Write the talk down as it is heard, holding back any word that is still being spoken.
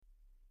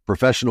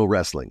Professional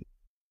wrestling,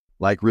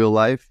 like real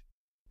life,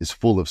 is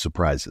full of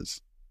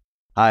surprises.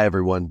 Hi,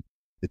 everyone.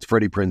 It's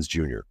Freddie Prinze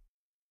Jr.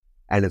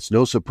 And it's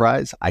no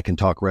surprise I can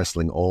talk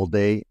wrestling all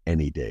day,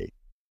 any day.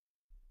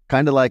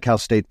 Kind of like how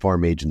State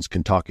Farm agents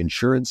can talk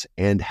insurance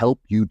and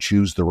help you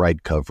choose the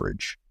right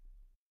coverage.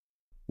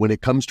 When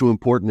it comes to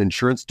important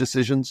insurance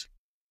decisions,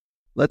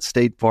 let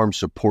State Farm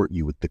support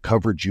you with the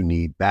coverage you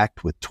need,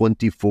 backed with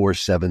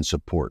 24/7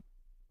 support.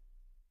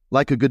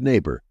 Like a good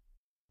neighbor,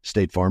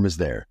 State Farm is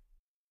there.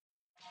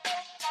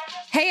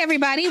 Hey,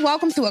 everybody.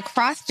 Welcome to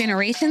Across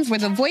Generations, where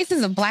the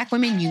voices of Black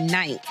women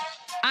unite.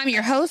 I'm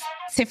your host,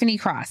 Tiffany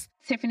Cross.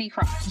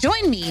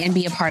 Join me and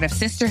be a part of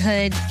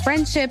sisterhood,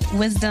 friendship,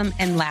 wisdom,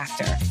 and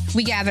laughter.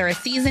 We gather a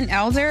seasoned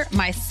elder,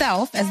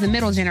 myself as the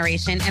middle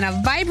generation, and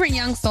a vibrant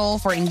young soul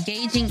for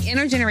engaging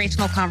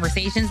intergenerational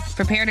conversations.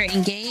 Prepare to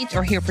engage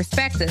or hear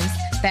perspectives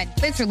that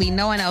literally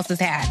no one else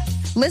has had.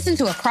 Listen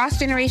to Across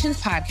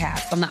Generations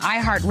podcast on the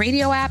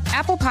iHeartRadio app,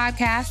 Apple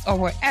Podcasts, or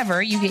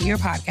wherever you get your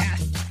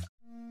podcasts.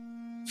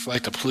 It's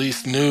like the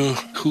police knew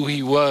who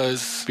he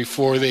was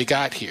before they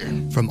got here.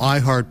 From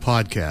iHeart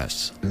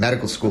Podcasts. The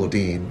medical school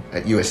dean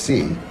at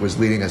USC was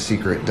leading a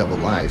secret double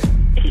life.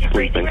 He's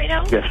breathing right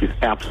now? Yes, he's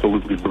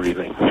absolutely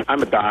breathing.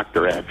 I'm a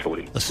doctor,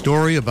 actually. A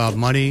story about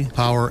money,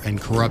 power,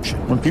 and corruption.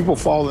 When people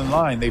fall in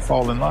line, they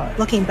fall in line.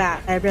 Looking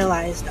back, I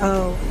realized,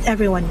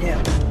 everyone knew.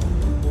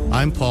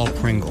 I'm Paul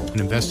Pringle, an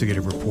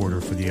investigative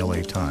reporter for the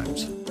LA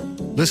Times.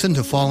 Listen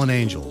to Fallen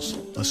Angels,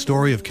 a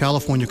story of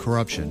California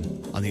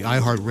corruption on the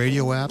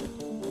iHeartRadio app,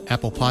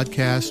 Apple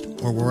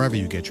Podcast, or wherever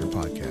you get your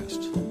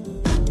podcasts.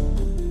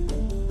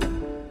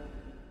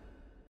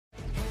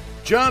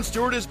 Jon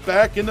Stewart is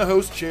back in the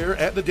host chair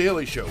at The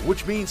Daily Show,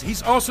 which means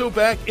he's also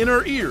back in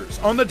our ears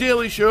on The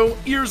Daily Show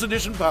Ears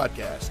Edition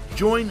podcast.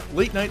 Join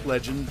late-night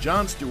legend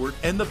Jon Stewart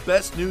and the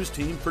best news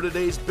team for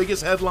today's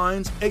biggest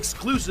headlines,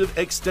 exclusive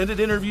extended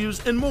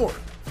interviews, and more.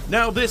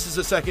 Now this is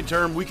a second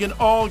term we can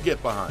all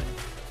get behind.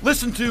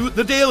 Listen to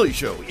The Daily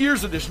Show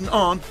Ears Edition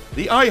on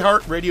the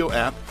iHeartRadio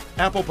app,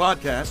 Apple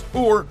Podcasts,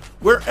 or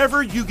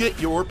wherever you get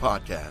your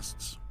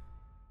podcasts.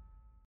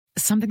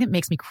 Something that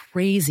makes me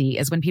crazy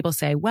is when people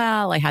say,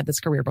 well, I had this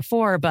career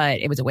before,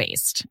 but it was a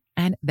waste.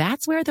 And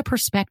that's where the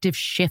perspective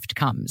shift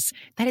comes,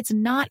 that it's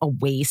not a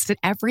waste, that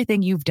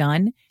everything you've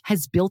done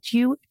has built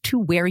you to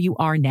where you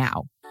are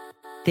now.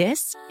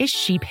 This is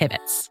She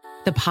Pivots,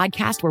 the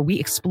podcast where we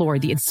explore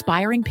the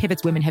inspiring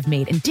pivots women have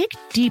made and dig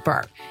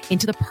deeper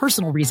into the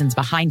personal reasons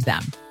behind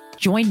them.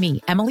 Join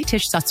me, Emily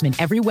Tish Sussman,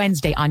 every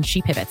Wednesday on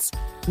She Pivots.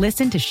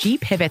 Listen to She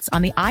Pivots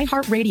on the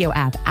iHeartRadio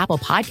app, Apple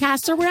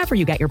Podcasts, or wherever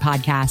you get your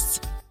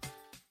podcasts.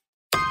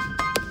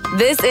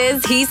 This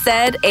is He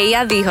Said,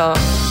 Ella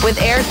Dijo,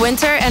 with Eric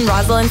Winter and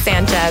Rosalind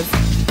Sanchez.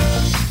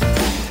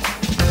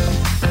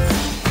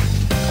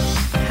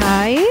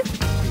 Hi.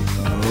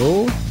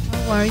 Hello.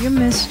 How are you,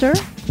 mister?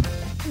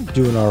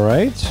 Doing all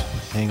right.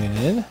 Hanging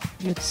in.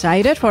 You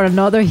excited for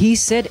another He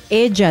Said,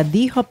 Ella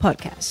Dijo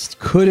podcast?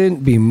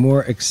 Couldn't be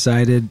more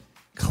excited.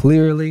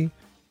 Clearly,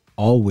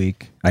 all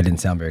week. I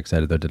didn't sound very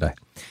excited, though, did I?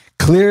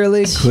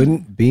 Clearly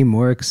couldn't be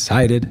more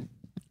excited.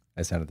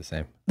 I sounded the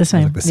same. The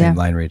same. Like the same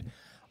line read.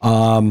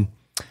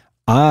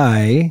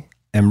 I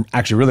am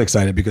actually really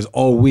excited because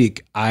all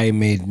week I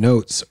made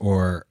notes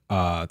or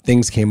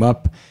things came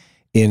up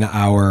in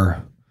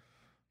our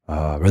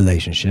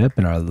relationship,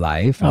 in our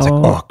life. I was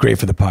like, great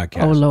for the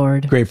podcast. Oh,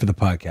 Lord. Great for the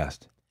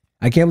podcast.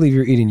 I can't believe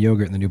you're eating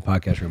yogurt in the new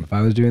podcast room. If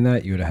I was doing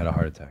that, you would have had a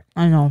heart attack.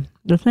 I know.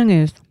 The thing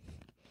is...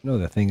 No,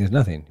 the thing is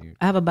nothing.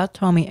 I have a bad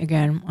tummy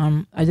again.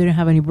 I didn't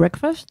have any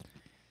breakfast.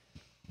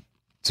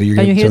 So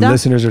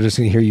listeners are just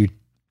going to hear you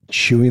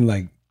chewing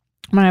like...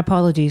 My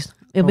apologies.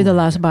 It'll be the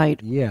last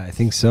bite. Yeah, I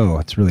think so.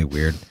 It's really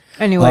weird.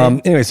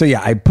 Anyway, so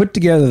yeah, I put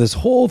together this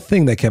whole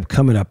thing that kept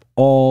coming up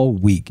all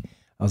week.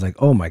 I was like,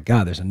 oh my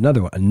God, there's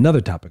another one,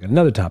 another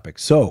topic.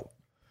 So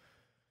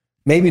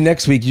maybe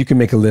next week you can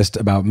make a list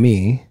about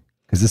me,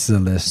 because this is a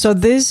list. So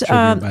this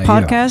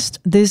podcast,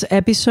 this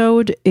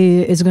episode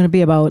is going to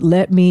be about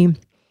Let Me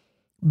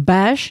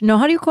Bash. No,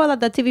 how do you call it?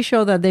 That TV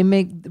show that they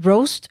make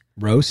roast?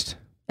 Roast?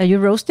 Are you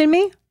roasting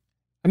me?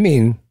 I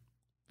mean,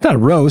 it's not a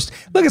roast.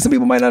 Look, some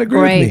people might not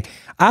agree with me.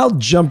 I'll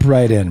jump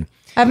right in.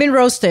 I've been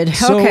roasted.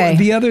 So okay.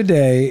 The other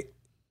day,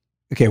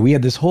 we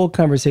had this whole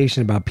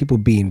conversation about people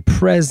being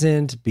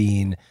present,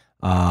 being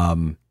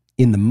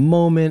in the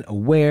moment,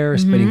 aware,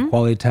 spending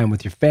quality time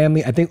with your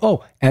family. I think,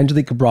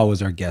 Angelique Cabral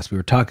was our guest. We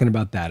were talking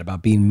about that,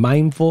 about being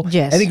mindful.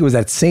 Yes. I think it was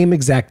that same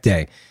exact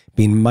day,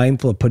 being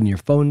mindful of putting your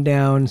phone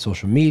down,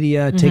 social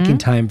media, taking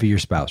time for your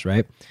spouse,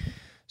 right?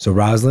 So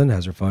Rosalind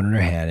has her phone in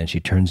her hand and she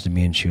turns to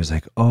me and she was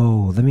like,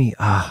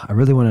 I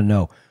really want to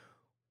know,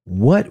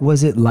 what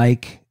was it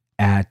like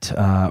at,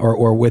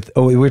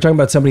 we were talking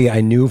about somebody I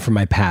knew from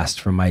my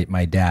past, from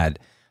my dad.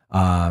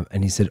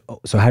 And he said,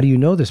 so how do you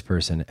know this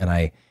person? And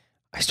I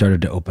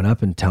started to open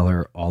up and tell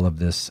her all of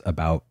this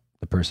about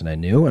the person I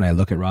knew. And I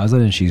look at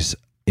Rosalind and she's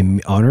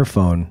on her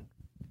phone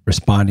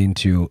responding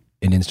to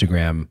an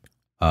Instagram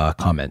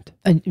comment.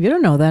 And you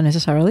don't know that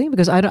necessarily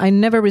because I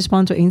never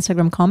respond to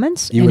Instagram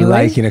comments. You were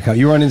liking a comment.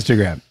 You were on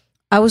Instagram.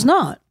 I was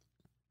not.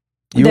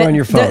 You were on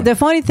your phone. The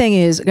funny thing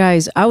is,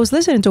 guys, I was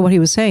listening to what he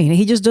was saying.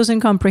 He just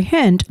doesn't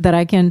comprehend that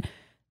I can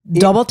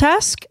double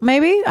task.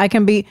 Maybe I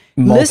can be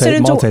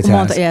listening to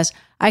multitask. Yes,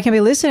 I can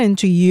be listening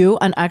to you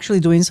and actually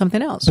doing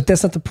something else. But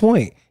that's not the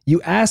point.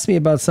 You asked me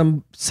about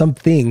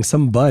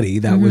somebody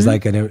that was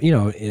like an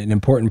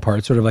important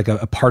part, sort of like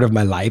a part of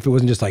my life. It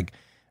wasn't just like,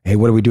 hey,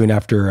 what are we doing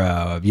after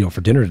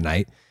for dinner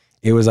tonight?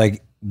 It was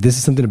like, this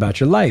is something about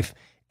your life.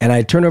 And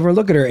I turn over and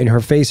look at her, and her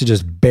face is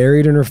just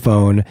buried in her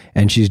phone,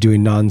 and she's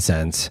doing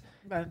nonsense.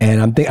 Right.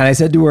 And and I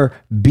said to her,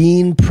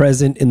 being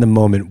present in the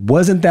moment.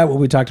 Wasn't that what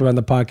we talked about on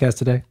the podcast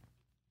today?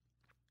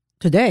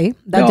 Today?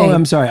 That day?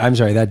 I'm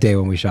sorry. That day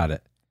when we shot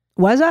it.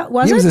 Was that?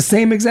 It was the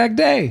same exact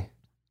day.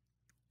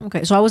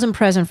 Okay, so I wasn't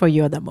present for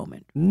you at that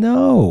moment.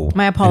 No.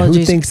 My apologies.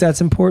 And who thinks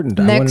that's important?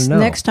 I want to know.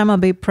 Next time I'll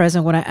be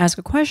present when I ask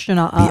a question.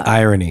 The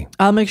irony.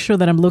 I'll make sure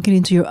that I'm looking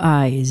into your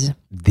eyes.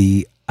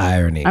 The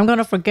irony. I'm going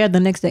to forget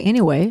the next day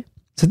anyway.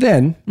 So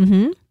then,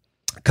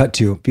 cut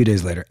to a few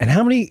days later. And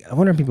I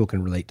wonder if people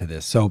can relate to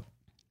this. So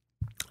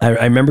I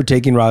remember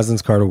taking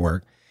Rosalind's car to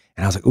work,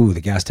 and I was like, ooh,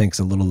 the gas tank's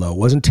a little low. It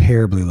wasn't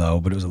terribly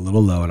low, but it was a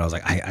little low. And I was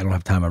like, I don't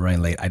have time. I'm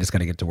running late. I just got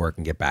to get to work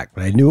and get back.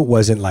 But I knew it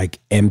wasn't like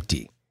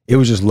empty. It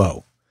was just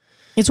low.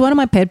 It's one of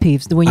my pet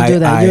peeves when you do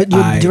that.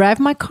 You drive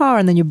my car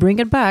and then you bring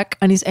it back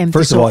and it's empty.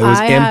 First of all, it was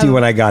empty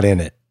when I got in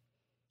it.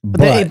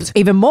 But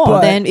even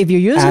more, then if you're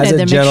using it, then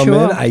make sure. As a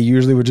gentleman, I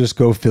usually would just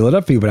go fill it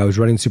up for you, but I was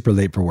running super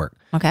late for work.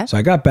 Okay. So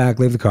I got back,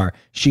 leave the car.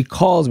 She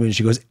calls me and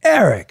she goes,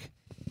 Eric,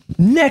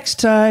 next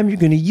time you're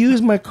going to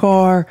use my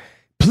car,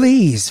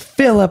 please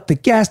fill up the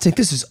gas tank.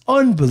 This is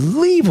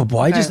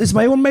unbelievable. It's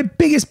one of my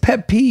biggest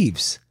pet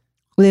peeves.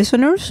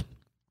 Listeners,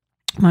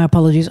 my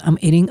apologies. I'm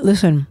eating.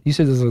 Listen. You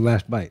said this was the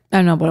last bite.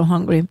 I know, but I'm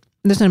hungry.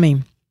 Listen to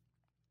me.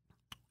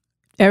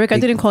 Eric, I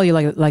didn't call you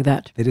like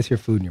that. They just hear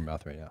food in your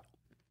mouth right now.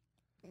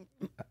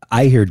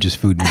 I hear just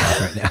food in your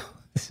mouth right now.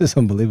 This is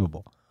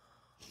unbelievable.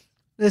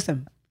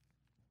 Listen.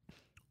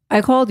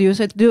 I called you,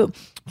 said, Joe,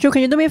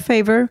 can you do me a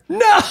favor?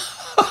 No!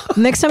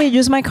 Next time you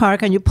use my car,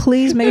 can you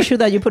please make sure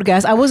that you put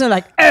gas? I wasn't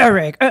like,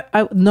 Eric.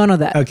 None of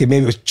that. Okay,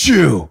 maybe it was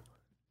Jew.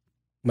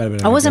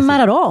 I wasn't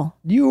mad at all.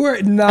 You were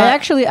not. I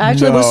actually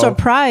was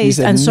surprised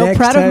and so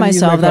proud of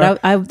myself that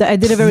I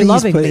did it very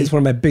lovingly. It's one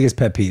of my biggest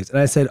pet peeves. And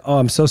I said, oh,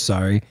 I'm so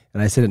sorry.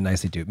 And I said it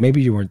nicely too.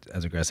 Maybe you weren't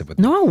as aggressive with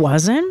me. No, I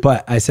wasn't.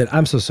 But I said,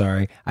 I'm so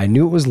sorry. I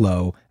knew it was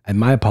low and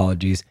my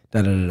apologies.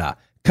 Da-da-da-da.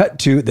 Cut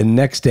to the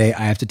next day,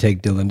 I have to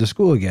take Dylan to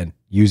school again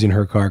using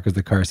her car because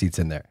the car seat's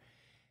in there.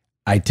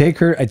 I take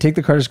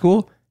the car to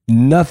school.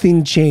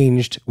 Nothing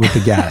changed with the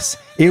gas.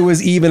 It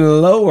was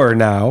even lower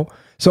now.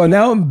 So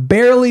now I'm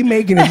barely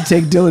making it to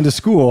take Dylan to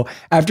school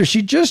after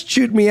she just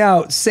chewed me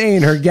out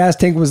saying her gas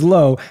tank was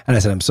low. And I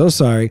said, I'm so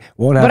sorry.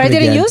 Won't happen again. But I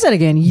didn't use it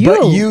again.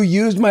 But you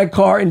used my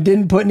car and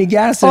didn't put any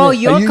gas in it. Oh,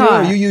 your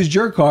car. You used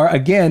your car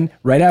again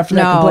right after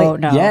that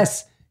complaint. No.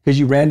 Yes, because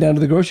you ran down to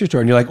the grocery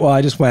store and you're like, well,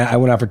 I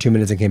went out for 2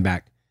 minutes and came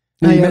back.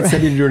 And you met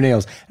Cindy to do her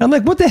nails. And I'm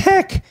like, what the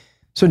heck?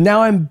 So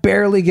now I'm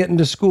barely getting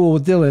to school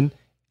with Dylan.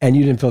 And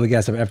you didn't fill the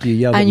gas up after you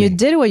yelled at me. And you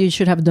did what you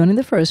should have done in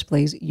the first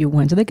place. You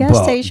went to the gas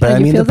station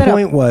and you filled it up. But the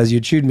point was you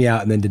chewed me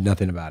out and then did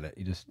nothing about it.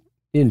 You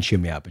didn't chew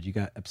me out, but you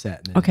got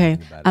upset. And okay,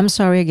 I'm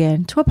sorry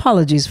again. 2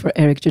 apologies for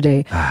Eric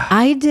today.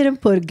 I didn't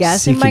put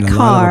gas in my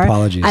car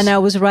and I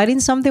was writing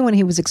something when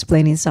he was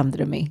explaining something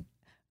to me.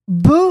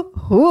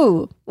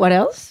 Boo-hoo. What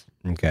else?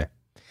 Okay.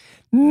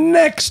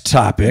 Next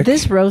topic.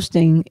 This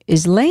roasting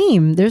is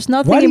lame. There's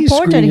nothing important here. Why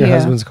do you screen your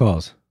husband's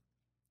calls?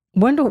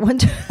 When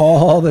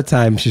all the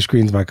time she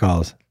screens my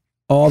calls.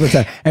 All the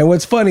time. And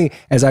what's funny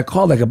is I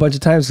called like a bunch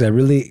of times because I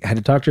really had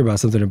to talk to her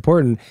about something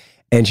important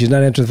and she's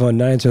not answering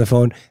the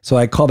phone, So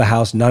I called the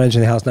house, not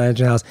answering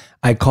the house.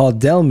 I called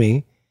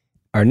Delmy,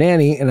 our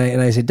nanny, and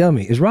I said,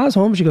 Delmy, is Roz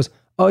home? She goes,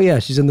 oh yeah,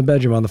 she's in the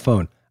bedroom on the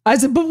phone. I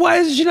said, but why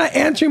is she not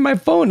answering my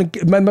phone,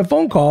 my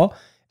phone call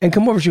and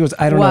come over? She goes,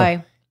 I don't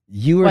know.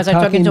 You were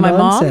talking to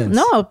nonsense.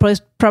 My mom? No, I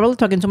was probably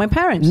talking to my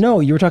parents. No,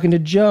 you were talking to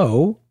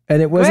Joe.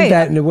 And it wasn't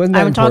that. And it wasn't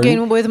that. I'm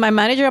talking with my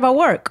manager about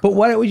work. But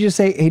why don't we just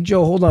say, hey,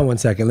 Joe, hold on 1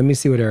 second. Let me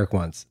see what Eric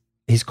wants.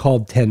 He's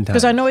called 10 times.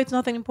 Because I know it's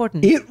nothing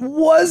important. It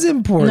was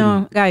important.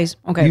 No, guys.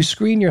 Okay. You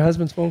screen your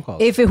husband's phone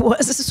calls. If it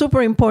was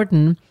super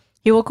important,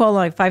 he will call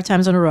like 5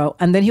 times in a row.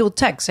 And then he will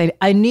text, say,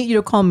 I need you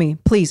to call me,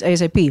 please,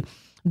 ASAP.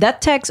 That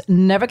text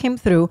never came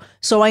through.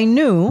 So I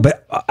knew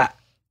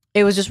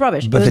it was just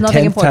rubbish. But the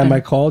 10th time I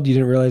called, you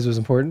didn't realize it was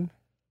important?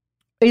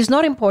 It's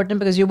not important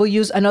because you will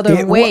use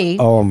another way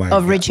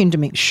of reaching to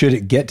me. Should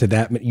it get to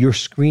that? You're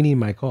screening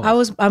my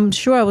calls. I'm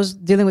sure I was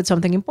dealing with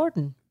something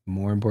important.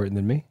 More important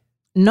than me?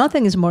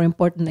 Nothing is more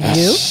important than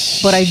you.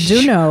 But I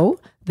do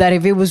know that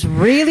if it was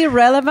really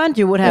relevant,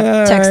 you would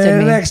have texted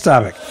me. Next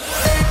topic.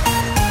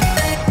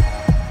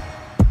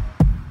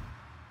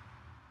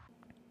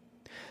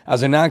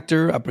 As an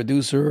actor, a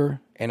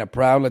producer, and a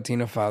proud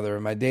Latino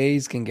father, my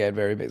days can get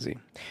very busy,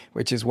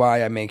 which is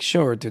why I make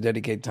sure to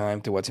dedicate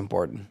time to what's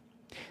important.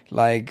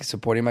 Like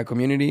supporting my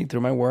community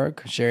through my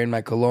work, sharing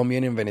my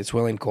Colombian and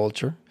Venezuelan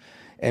culture,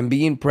 and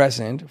being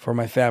present for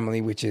my family,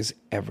 which is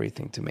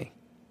everything to me.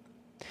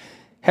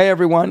 Hey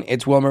everyone,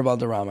 it's Wilmer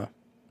Valderrama.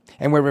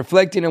 And when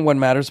reflecting on what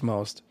matters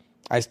most,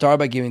 I start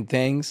by giving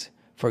thanks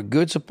for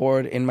good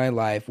support in my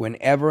life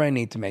whenever I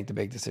need to make the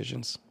big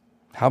decisions.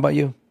 How about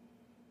you?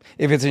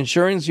 If it's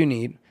insurance you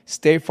need,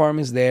 State Farm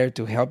is there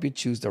to help you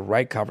choose the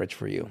right coverage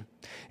for you.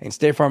 And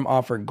State Farm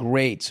offers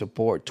great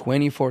support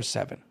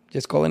 24/7.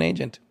 Just call an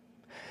agent.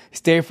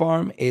 State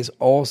Farm is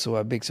also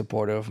a big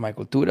supporter of my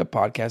Cultura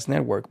podcast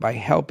network by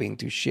helping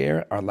to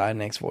share our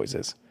Latinx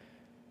voices.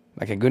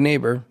 Like a good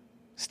neighbor,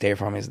 State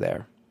Farm is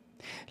there.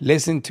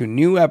 Listen to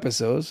new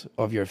episodes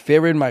of your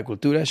favorite My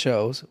Cultura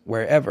shows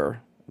wherever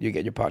you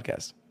get your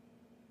podcasts.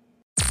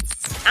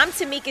 I'm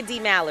Tamika D.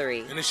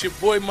 Mallory. And it's your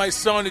boy, my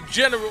son, the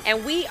General.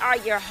 And we are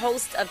your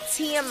hosts of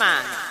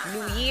TMI.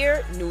 New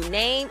year, new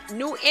name,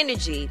 new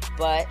energy,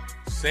 but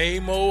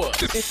same old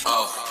us.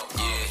 Oh,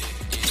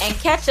 yeah. And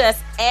catch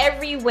us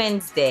every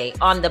Wednesday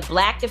on the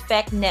Black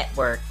Effect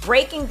Network,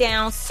 breaking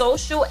down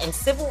social and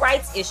civil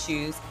rights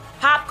issues,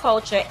 pop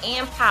culture,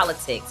 and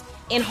politics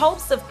in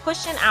hopes of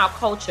pushing our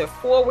culture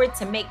forward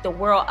to make the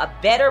world a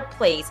better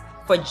place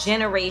for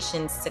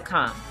generations to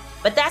come.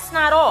 But that's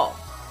not all.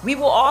 We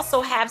will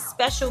also have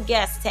special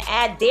guests to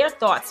add their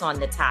thoughts on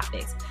the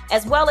topics,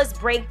 as well as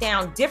break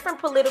down different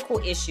political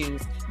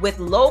issues with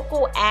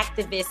local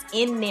activists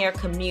in their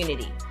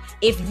community.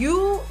 If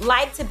you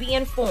like to be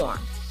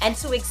informed and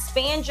to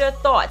expand your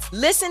thoughts,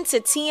 listen to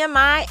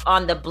TMI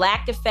on the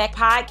Black Effect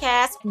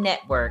Podcast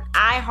Network,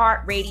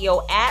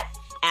 iHeartRadio app,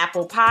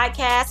 Apple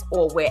Podcasts,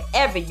 or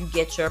wherever you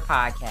get your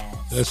podcasts.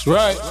 That's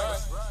right.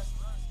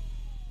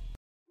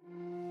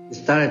 We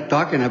started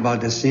talking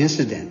about this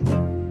incident.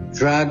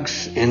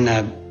 Drugs and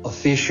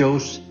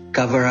officials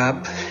cover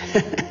up.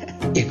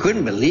 You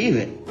couldn't believe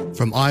it.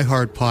 From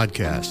iHeart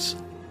Podcasts.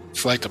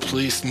 It's like the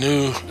police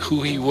knew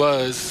who he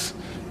was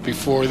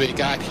before they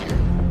got here.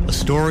 A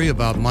story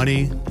about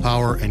money,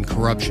 power, and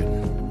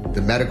corruption.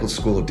 The medical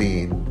school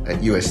dean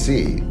at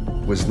USC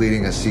was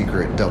leading a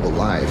secret double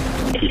life.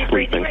 Is she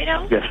breathing right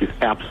now? Yes, she's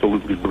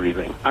absolutely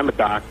breathing. I'm a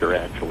doctor,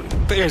 actually.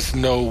 There's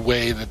no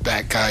way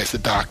that guy's a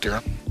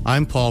doctor.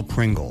 I'm Paul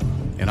Pringle,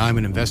 and I'm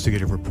an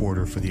investigative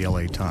reporter for the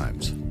LA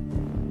Times.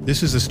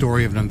 This is the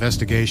story of an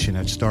investigation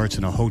that starts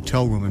in a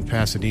hotel room in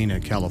Pasadena,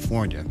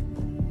 California,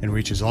 and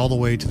reaches all the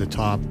way to the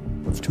top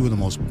of two of the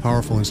most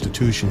powerful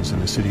institutions in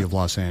the city of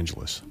Los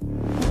Angeles.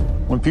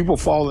 When people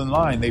fall in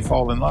line, they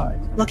fall in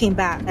line. Looking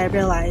back, I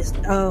realized,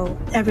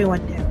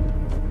 everyone knew.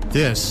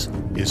 This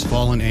is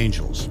Fallen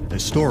Angels, a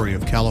story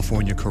of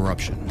California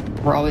corruption.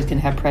 We're always going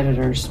to have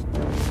predators.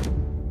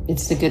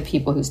 It's the good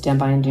people who stand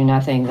by and do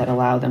nothing that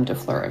allow them to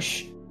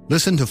flourish.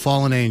 Listen to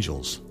Fallen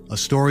Angels, a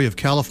story of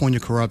California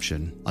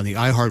corruption on the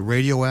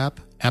iHeartRadio app,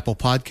 Apple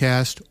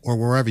Podcast, or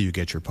wherever you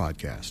get your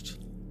podcasts.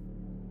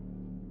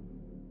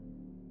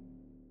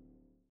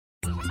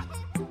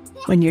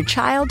 When your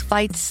child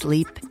fights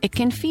sleep, it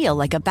can feel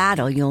like a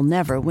battle you'll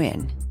never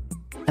win.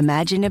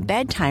 Imagine a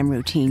bedtime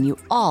routine you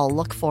all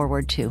look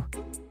forward to,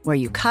 where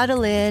you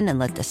cuddle in and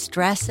let the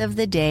stress of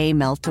the day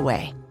melt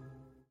away.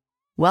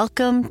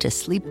 Welcome to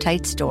Sleep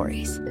Tight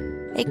Stories,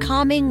 a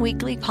calming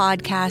weekly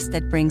podcast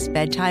that brings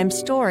bedtime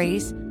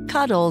stories,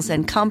 cuddles,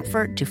 and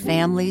comfort to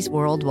families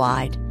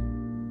worldwide.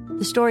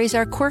 The stories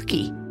are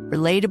quirky,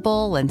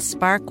 relatable, and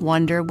spark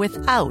wonder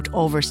without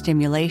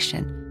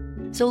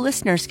overstimulation, so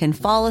listeners can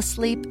fall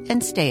asleep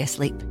and stay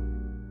asleep.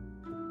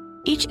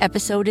 Each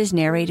episode is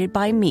narrated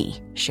by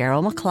me,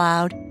 Cheryl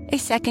McLeod, a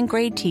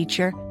second-grade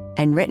teacher,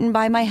 and written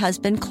by my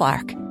husband,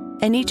 Clark,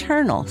 an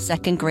eternal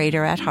second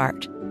grader at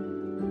heart.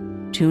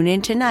 Tune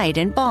in tonight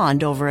and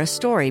bond over a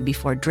story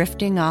before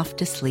drifting off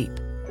to sleep.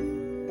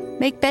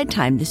 Make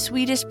bedtime the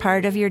sweetest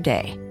part of your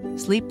day.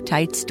 Sleep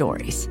Tight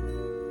Stories.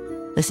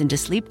 Listen to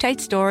Sleep Tight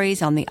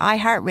Stories on the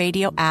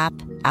iHeartRadio app,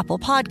 Apple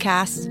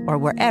Podcasts, or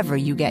wherever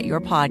you get your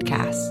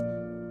podcasts.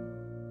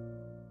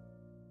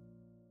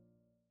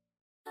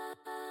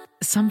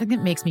 Something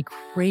that makes me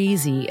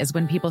crazy is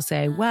when people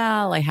say,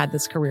 well, I had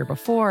this career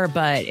before,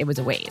 but it was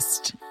a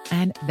waste.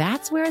 And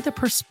that's where the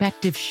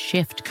perspective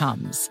shift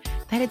comes,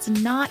 that it's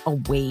not a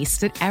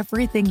waste, that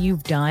everything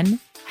you've done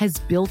has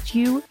built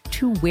you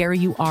to where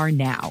you are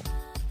now.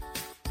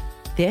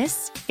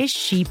 This is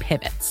She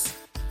Pivots,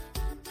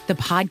 the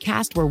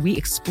podcast where we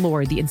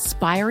explore the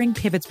inspiring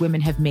pivots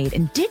women have made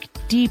and dig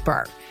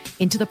deeper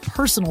into the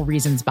personal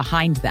reasons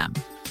behind them.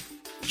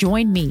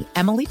 Join me,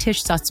 Emily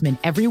Tish Sussman,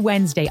 every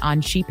Wednesday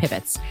on She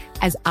Pivots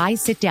as I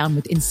sit down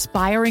with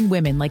inspiring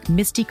women like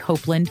Misty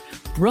Copeland,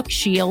 Brooke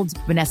Shields,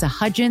 Vanessa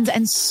Hudgens,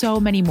 and so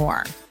many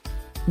more.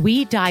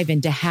 We dive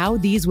into how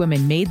these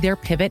women made their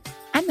pivot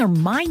and their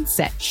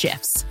mindset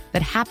shifts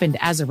that happened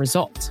as a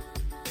result.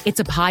 It's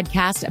a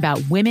podcast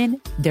about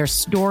women, their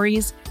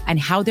stories, and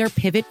how their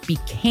pivot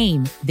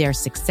became their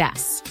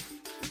success.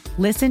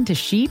 Listen to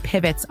She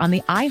Pivots on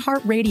the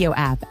iHeartRadio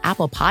app,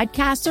 Apple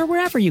Podcasts, or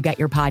wherever you get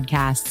your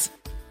podcasts.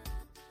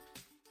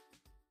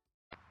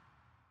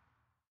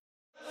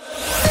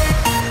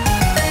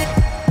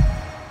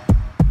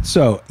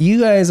 So you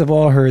guys have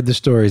all heard the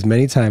stories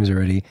many times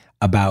already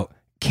about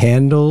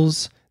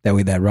candles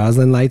that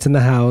Rosalind lights in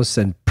the house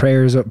and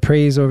prays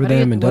over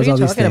them and does all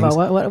these things.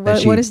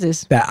 What is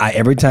this? That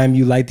every time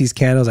you light these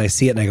candles, I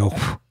see it and I go,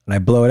 and I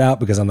blow it out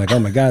because I'm like, oh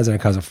my God, it's going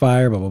to cause a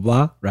fire, blah, blah,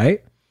 blah,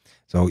 right?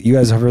 So you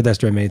guys have heard that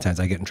story many times.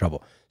 I get in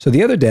trouble. So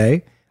the other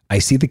day, I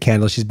see the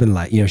candle she's been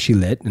she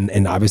lit,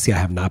 and obviously I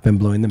have not been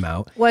blowing them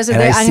out. Was it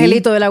the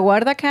Angelito de la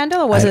Guarda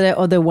candle, or was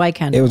it the white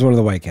candle? It was one of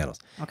the white candles.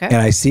 Okay. And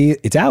I see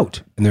it's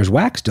out, and there's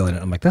wax still in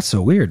it. I'm like, that's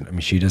so weird. I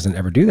mean, she doesn't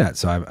ever do that.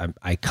 So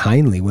I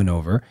kindly went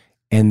over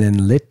and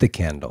then lit the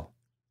candle,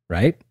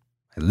 right?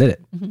 I lit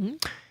it. Mm-hmm.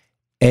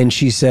 And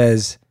she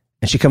says,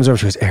 and she comes over,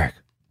 she goes, Eric,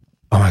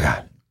 oh my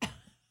God,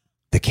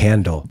 the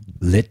candle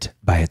lit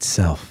by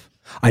itself.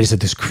 I just had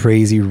this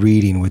crazy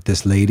reading with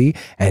this lady,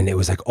 and it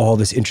was like all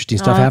this interesting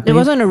stuff happening. It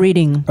wasn't a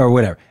reading. Or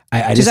whatever.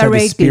 I just had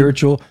this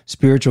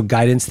spiritual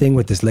guidance thing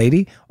with this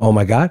lady. Oh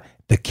my God,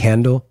 the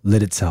candle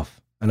lit itself.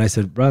 And I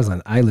said,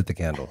 Rosalind, I lit the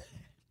candle.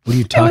 What are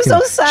you talking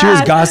about? So sad. She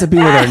was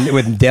gossiping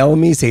with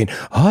Delmy saying,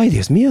 ay,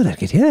 Dios mío,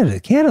 the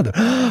candle.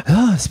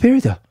 Oh,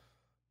 espíritu.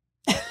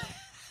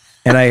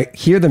 And I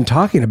hear them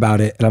talking about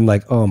it, and I'm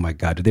like, oh my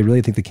God, do they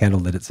really think the candle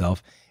lit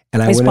itself?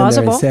 And I went in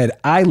there and said,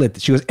 I lit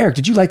it. She goes, Eric,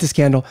 did you light this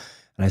candle?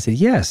 And I said,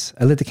 yes,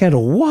 I lit the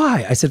candle.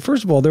 Why? I said,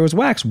 first of all, there was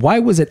wax. Why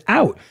was it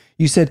out?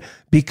 You said,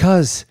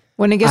 because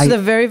when it gets to the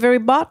very, very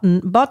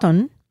bottom,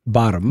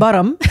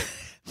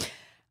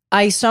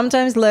 I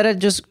sometimes let it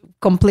just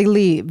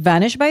completely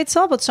vanish by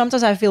itself, but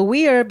sometimes I feel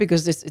weird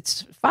because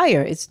it's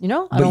fire. It's, I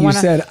don't want to. But you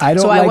said, I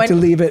don't like to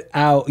leave it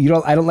out.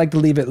 I don't like to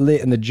leave it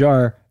lit in the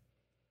jar.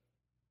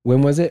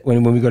 When was it?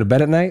 When we go to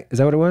bed at night? Is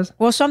that what it was?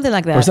 Well, something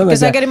like that.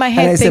 Because I get in my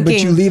head thinking. And I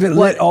said, but you leave it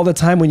lit all the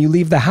time when you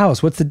leave the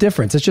house. What's the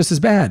difference? It's just as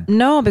bad.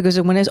 No, because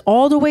when it's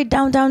all the way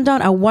down,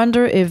 I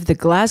wonder if the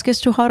glass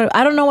gets too hot.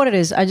 I don't know what it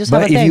is. I just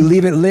have a thing. But if you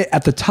leave it lit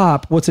at the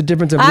top, what's the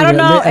difference of leaving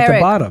it lit at the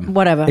bottom?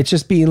 Whatever. It's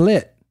just being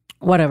lit.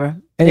 Whatever.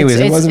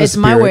 Anyways, it's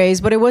my ways,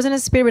 but it wasn't a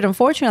spirit.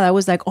 Unfortunately, I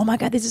was like, oh my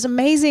God, this is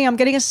amazing. I'm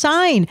getting a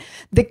sign.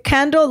 The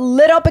candle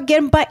lit up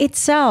again by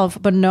itself.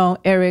 But no,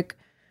 Eric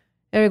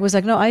was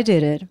like, no, I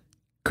did it.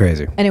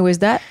 Crazy. Anyways,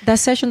 that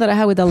session that I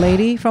had with a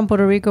lady from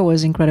Puerto Rico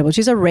was incredible.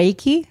 She's a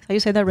Reiki. How you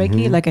say that?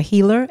 Reiki? Mm-hmm. Like a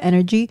healer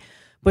energy.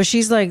 But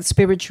she's like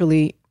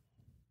spiritually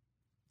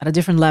at a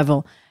different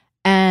level.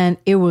 And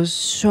it was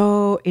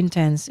so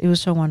intense. It was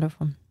so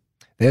wonderful.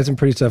 They had some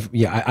pretty stuff.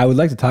 Yeah, I would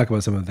like to talk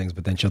about some of the things,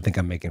 but then she'll think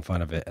I'm making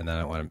fun of it. And then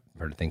I don't want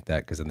her to think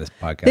that because in this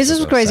podcast. This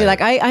is crazy.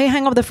 Like I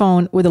hang up the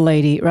phone with a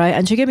lady, right?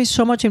 And she gave me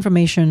so much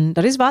information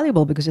that is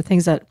valuable because of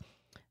things that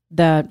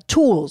the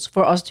tools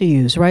for us to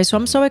use, right? So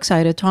I'm so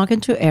excited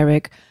talking to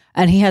Eric,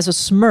 and he has a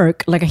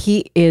smirk like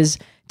he is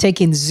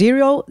taking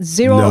zero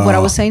of what I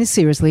was saying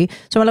seriously.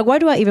 So I'm like, why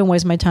do I even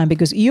waste my time?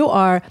 Because you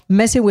are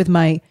messing with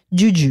my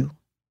juju.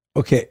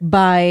 Okay.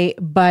 By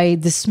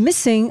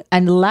dismissing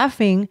and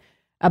laughing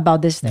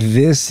about this thing.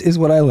 This is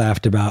what I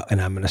laughed about,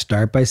 and I'm going to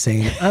start by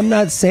saying, I'm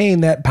not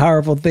saying that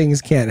powerful things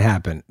can't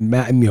happen.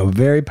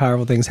 Very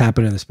powerful things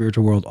happen in the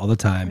spiritual world all the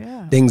time.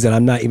 Yeah. Things that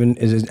I'm not even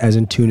as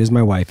in tune as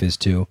my wife is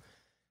to.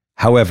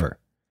 However,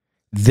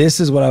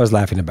 this is what I was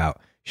laughing about.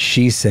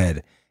 She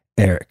said,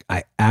 Eric,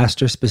 I asked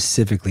her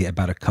specifically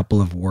about a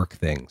couple of work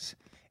things.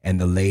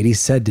 And the lady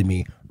said to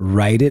me,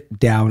 write it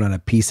down on a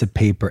piece of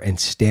paper and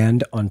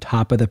stand on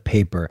top of the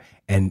paper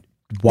and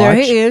watch. There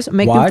he is,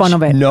 making fun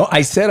of it. No,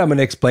 I said I'm going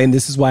to explain.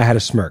 This is why I had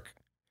a smirk.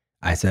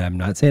 I said, I'm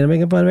not saying I'm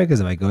making fun of it because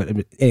if I go...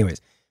 Anyways,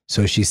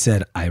 so she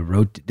said, I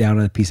wrote it down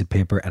on a piece of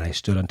paper and I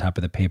stood on top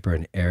of the paper,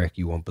 and Eric,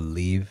 you won't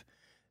believe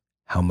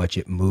how much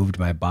it moved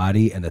my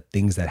body and the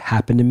things that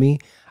happened to me.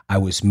 It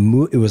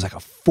was like a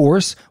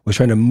force was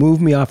trying to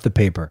move me off the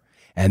paper.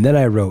 And then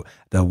I wrote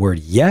the word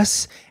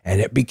yes, and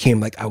it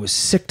became like I was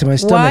sick to my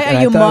stomach. Why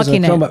are you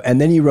mocking it?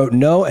 And then you wrote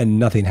no, and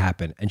nothing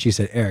happened. And she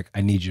said, Eric, I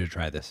need you to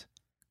try this.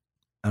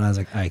 And I was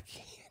like, I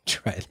can't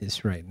try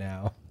this right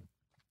now.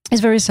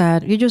 It's very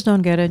sad. You just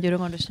don't get it. You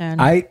don't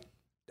understand.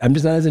 I'm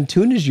just not as in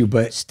tune as you,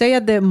 but... Stay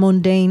at the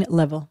mundane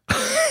level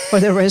for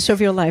the rest of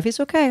your life. It's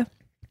okay.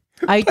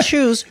 I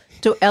choose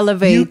to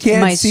elevate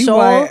my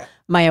soul,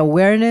 my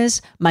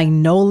awareness, my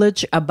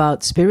knowledge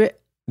about spirit.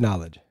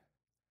 Knowledge.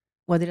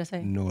 What did I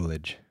say?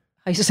 Knowledge.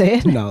 How you say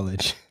it?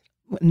 Knowledge.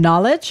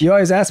 Knowledge? You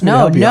always ask me to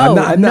help you. I'm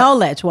not,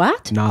 knowledge.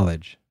 What?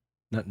 Knowledge.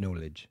 Not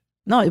knowledge.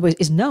 No,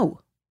 it's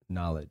no.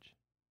 Knowledge.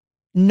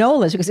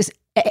 Knowledge, because it's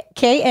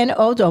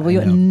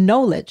K-N-O-W,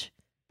 knowledge.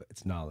 But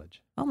it's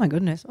knowledge. Oh my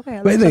goodness.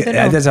 Okay. But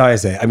that's how I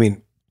say it. I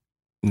mean,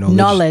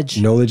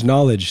 knowledge.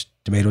 Knowledge.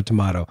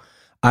 Tomato.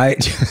 I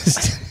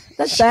just...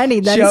 That's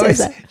Danny.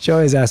 She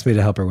always asked me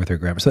to help her with her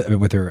grammar,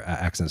 with her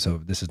accent. So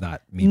this is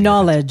not me.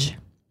 Knowledge.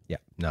 Yeah,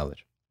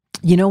 knowledge.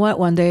 You know what?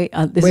 One day,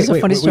 this is a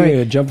funny story. We're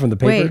going to jump from the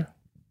paper? Wait.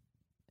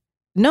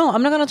 No,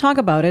 I'm not going to talk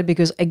about it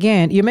because,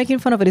 again, you're making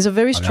fun of it. It's a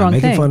very strong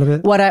thing. I'm making fun of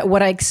it.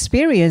 What I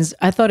experienced,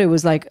 I thought it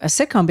was like a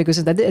sitcom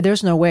because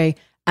there's no way.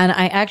 And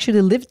I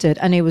actually lived it,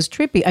 and it was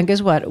trippy. And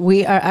guess what?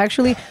 We are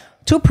actually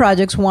 2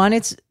 projects. One,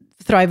 it's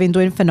thriving,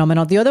 doing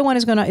phenomenal. The other one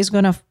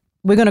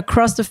we're gonna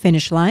cross the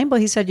finish line.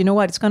 But he said, you know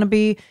what? It's gonna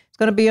be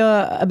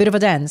a bit of a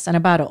dance and a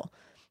battle.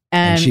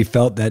 And she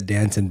felt that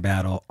dance and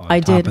battle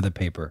on top of the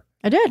paper.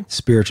 I did.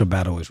 Spiritual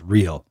battle is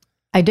real.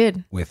 I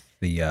did. With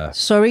the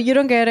sorry you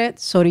don't get it.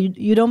 Sorry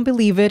you don't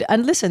believe it.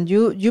 And listen,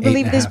 you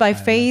believe this by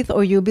faith,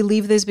 or you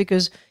believe this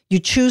because you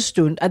choose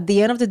to. At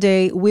the end of the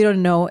day, we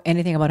don't know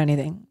anything about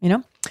anything, you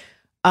know?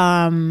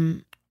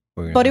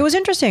 But it was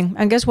interesting.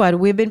 And guess what?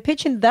 We've been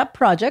pitching that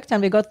project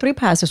and we got 3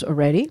 passes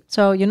already.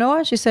 So you know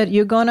what? She said,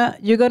 you're gonna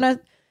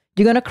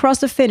cross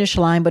the finish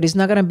line, but it's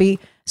not gonna be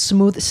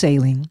smooth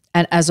sailing.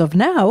 And as of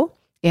now,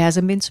 it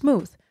hasn't been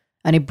smooth.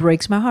 And it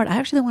breaks my heart. I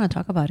actually don't want to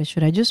talk about it.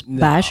 Should I just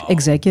bash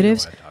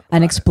executives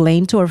and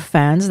explain to our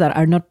fans that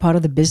are not part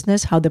of the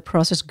business how the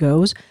process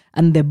goes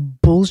and the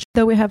bullshit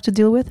that we have to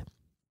deal with?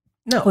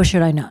 No. Or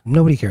should I not?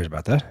 Nobody cares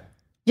about that.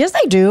 Yes,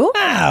 they do.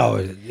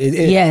 No.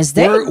 Yes,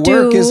 they do.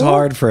 Work is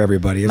hard for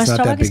everybody. It's My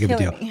not that big of a stomach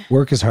deal. is killing me.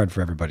 Work is hard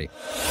for everybody.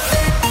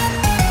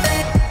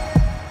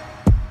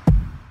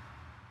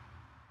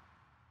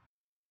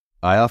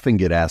 I often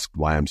get asked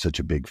why I'm such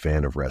a big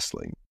fan of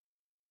wrestling,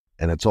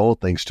 and it's all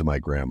thanks to my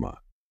grandma.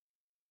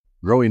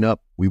 Growing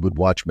up, we would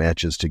watch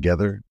matches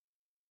together,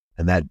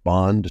 and that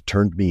bond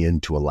turned me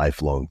into a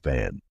lifelong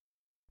fan.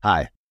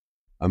 Hi,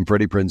 I'm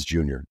Freddie Prinze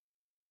Jr.,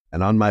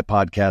 and on my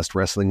podcast,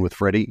 Wrestling with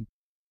Freddie,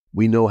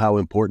 we know how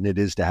important it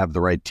is to have the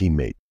right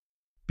teammate,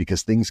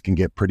 because things can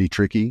get pretty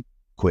tricky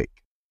quick.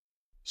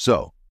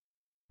 So,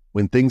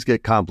 when things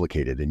get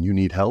complicated and you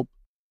need help,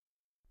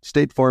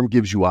 State Farm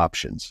gives you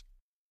options.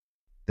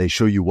 They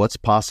show you what's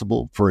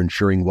possible for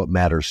ensuring what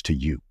matters to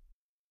you.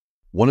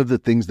 One of the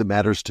things that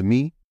matters to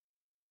me,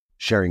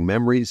 sharing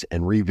memories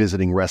and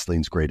revisiting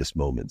wrestling's greatest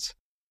moments.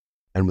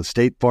 And with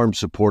State Farm's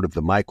support of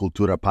the My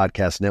Cultura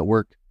Podcast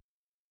Network,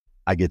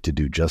 I get to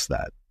do just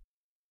that.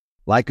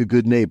 Like a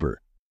good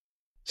neighbor,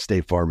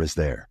 State Farm is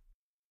there.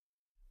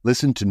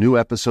 Listen to new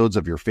episodes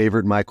of your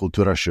favorite My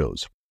Cultura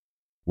shows,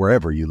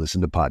 wherever you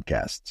listen to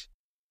podcasts.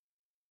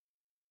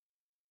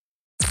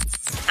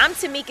 I'm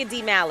Tamika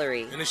D.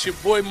 Mallory. And it's your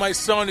boy, my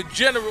son, the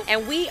General.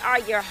 And we are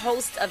your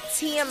hosts of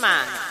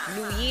TMI.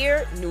 New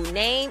year, new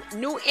name,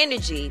 new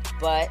energy,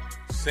 but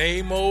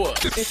same old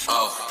us.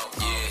 Oh,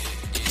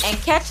 yeah. And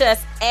catch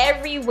us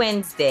every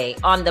Wednesday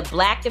on the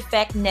Black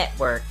Effect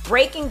Network,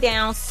 breaking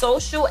down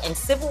social and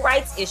civil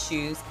rights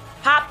issues,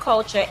 pop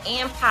culture,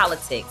 and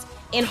politics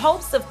in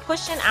hopes of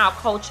pushing our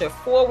culture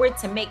forward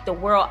to make the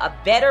world a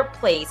better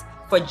place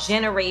for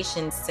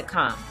generations to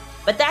come.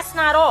 But that's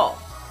not all.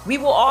 We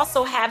will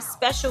also have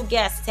special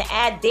guests to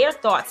add their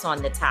thoughts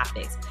on the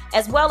topics,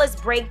 as well as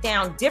break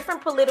down different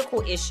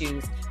political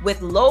issues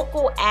with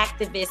local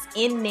activists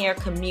in their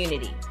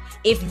community.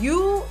 If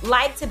you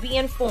like to be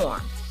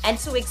informed and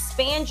to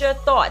expand your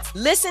thoughts,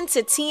 listen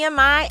to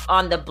TMI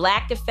on the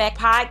Black Effect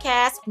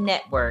Podcast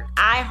Network,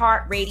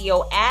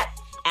 iHeartRadio app,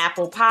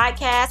 Apple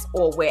Podcasts,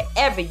 or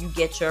wherever you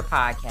get your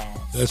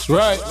podcasts. That's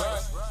right.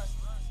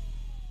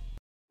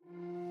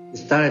 We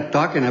started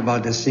talking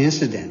about this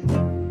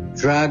incident.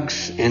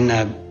 Drugs and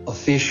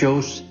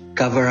officials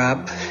cover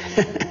up.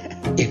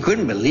 You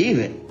couldn't believe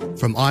it.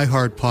 From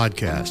iHeart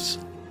Podcasts.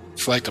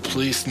 It's like the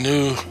police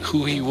knew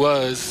who he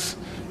was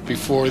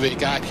before they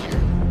got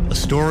here. A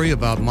story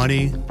about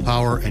money,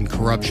 power, and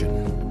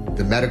corruption.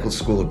 The medical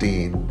school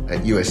dean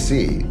at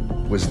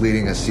USC was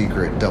leading a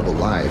secret double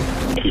life.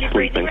 She's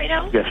sleeping right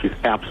now? Yes, she's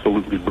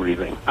absolutely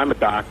breathing. I'm a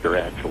doctor,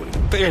 actually.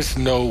 There's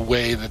no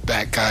way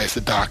that guy's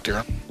a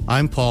doctor.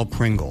 I'm Paul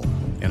Pringle,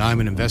 and I'm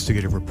an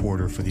investigative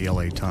reporter for the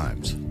LA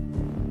Times.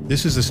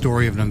 This is the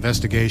story of an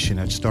investigation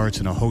that starts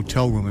in a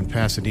hotel room in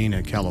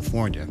Pasadena,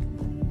 California,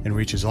 and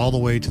reaches all the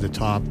way to the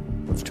top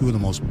of 2 of the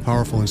most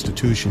powerful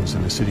institutions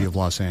in the city of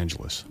Los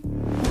Angeles.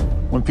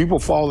 When people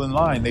fall in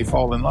line, they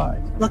fall in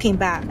line. Looking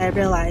back, I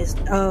realized,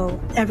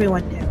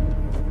 everyone knew.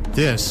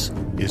 This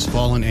is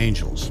Fallen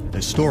Angels,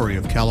 a story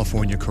of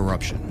California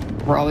corruption.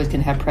 We're always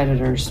going to have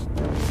predators.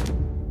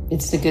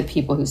 It's the good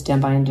people who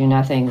stand by and do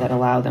nothing that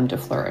allow them to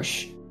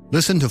flourish.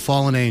 Listen to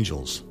Fallen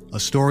Angels, a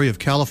story of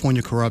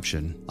California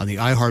corruption on the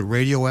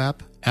iHeartRadio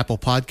app, Apple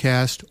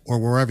Podcast, or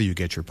wherever you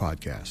get your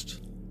podcasts.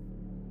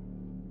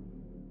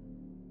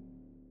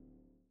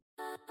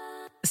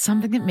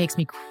 Something that makes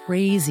me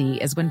crazy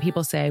is when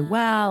people say,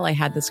 well, I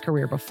had this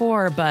career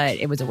before, but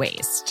it was a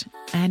waste.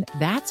 And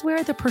that's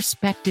where the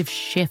perspective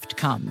shift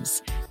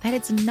comes, that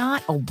it's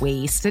not a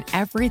waste, that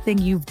everything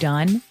you've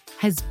done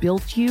has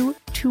built you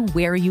to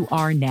where you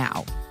are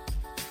now.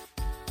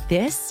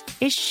 This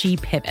is She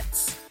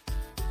Pivots,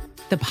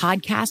 the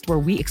podcast where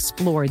we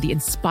explore the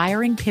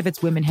inspiring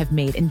pivots women have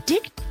made and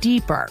dig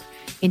deeper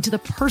into the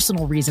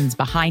personal reasons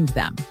behind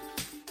them.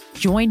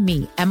 Join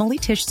me, Emily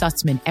Tish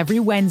Sussman, every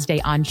Wednesday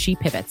on She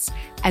Pivots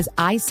as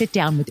I sit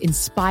down with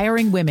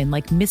inspiring women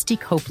like Misty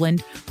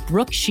Copeland,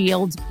 Brooke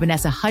Shields,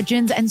 Vanessa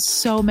Hudgens, and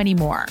so many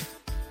more.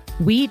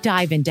 We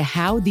dive into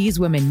how these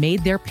women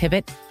made their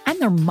pivot and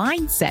their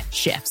mindset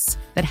shifts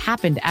that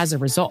happened as a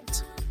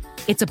result.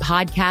 It's a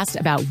podcast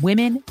about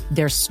women,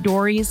 their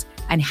stories,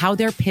 and how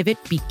their pivot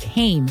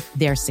became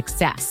their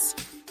success.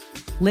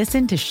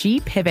 Listen to She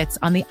Pivots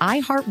on the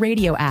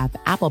iHeartRadio app,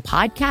 Apple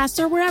Podcasts,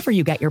 or wherever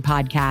you get your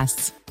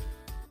podcasts.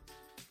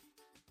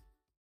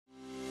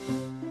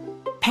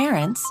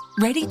 Parents,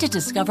 ready to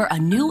discover a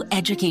new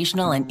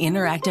educational and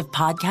interactive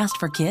podcast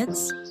for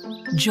kids?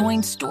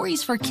 Join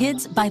Stories for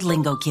Kids by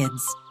Lingo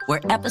Kids,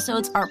 where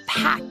episodes are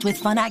packed with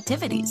fun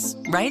activities.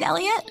 Right,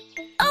 Elliot?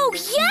 Oh,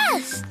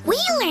 yes! We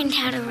learned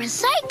how to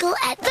recycle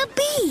at the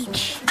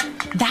beach.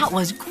 That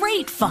was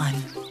great fun.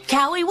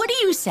 Callie, what do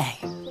you say?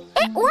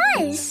 It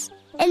was.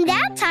 And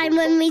that time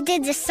when we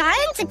did the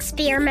science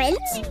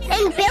experiments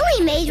and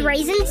Billy made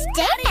raisins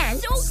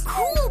dance. So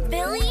cool,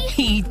 Billy.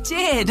 He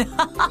did.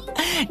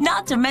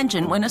 Not to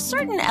mention when a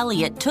certain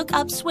Elliot took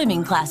up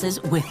swimming classes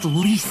with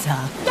Lisa.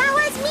 That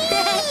was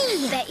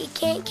me. Bet you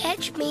can't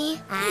catch me.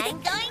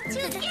 I'm going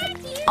to get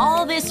you.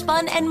 All this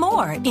fun and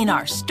more in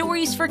our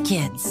Stories for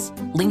Kids.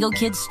 Lingo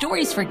Kids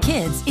Stories for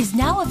Kids is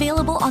now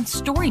available on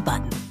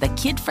Storybutton, the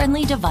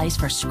kid-friendly device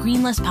for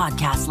screenless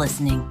podcast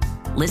listening.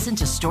 Listen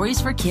to Stories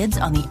for Kids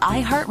on the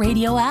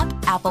iHeartRadio app,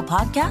 Apple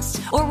Podcasts,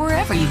 or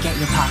wherever you get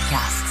your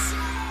podcasts.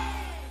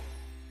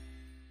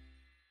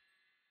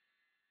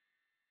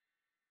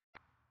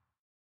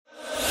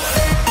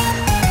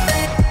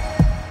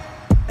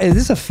 Is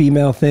this a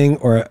female thing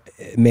or a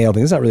male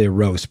thing? It's not really a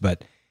roast,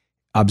 but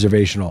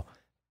observational.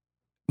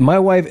 My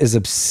wife is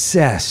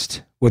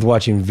obsessed with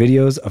watching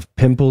videos of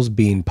pimples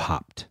being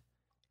popped.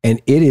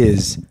 And it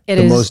is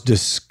the most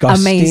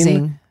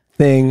disgusting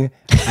thing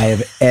I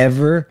have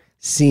ever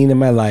seen in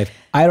my life.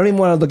 I don't even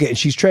want to look at it.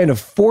 She's trying to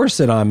force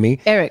it on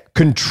me. Eric.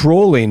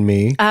 Controlling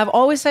me. I've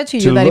always said to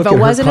you that if I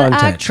wasn't an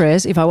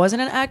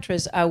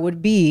actress, I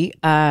would be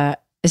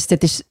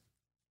esthetician.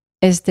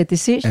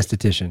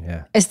 Esthetician,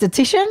 yeah.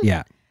 Esthetician?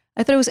 Yeah.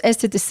 I thought it was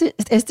esthetician.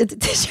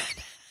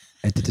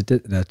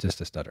 That's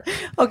just a stutter.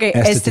 Okay,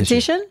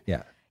 esthetician?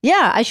 Yeah.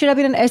 Yeah, I should have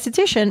been an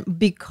esthetician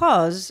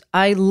because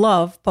I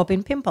love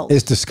popping pimples.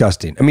 It's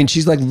disgusting. I mean,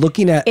 she's like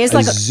looking at it's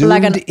like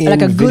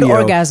a good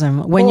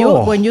orgasm. When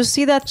you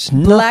see that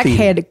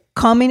blackhead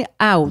coming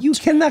out. You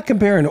cannot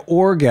compare an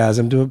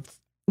orgasm to a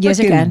yes,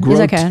 I can.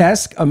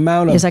 grotesque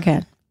amount of... Yes, I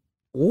can.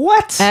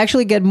 What? I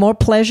actually get more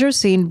pleasure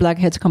seeing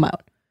blackheads come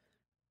out.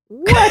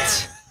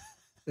 What?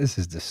 This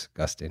is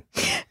disgusting.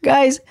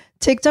 Guys,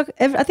 TikTok,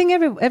 I think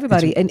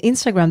everybody, and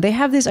Instagram, they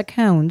have these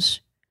accounts...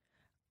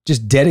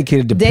 Just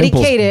dedicated to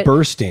pimples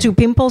bursting. To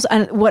pimples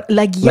and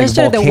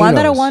yesterday, the one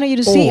that I wanted you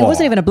to see, it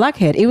wasn't even a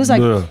blackhead. It was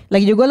like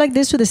you go like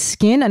this to the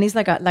skin and it's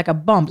like a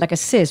bump, like a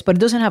cyst, but it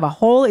doesn't have a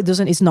hole.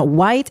 It's not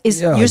white. It's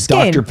your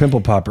skin. Dr.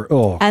 Pimple Popper.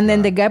 Oh. And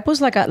then the guy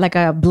puts like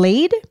a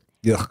blade.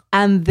 Ugh.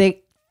 And the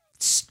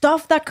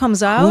stuff that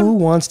comes out. Who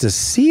wants to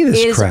see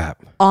this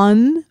crap?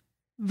 I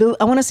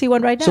want to see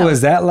one right now. So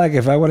is that like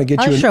if I want to get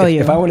you? I'll show you.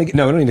 If I want to,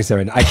 no, I don't need to say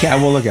right now. I can't.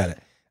 I will look at it.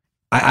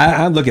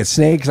 I look at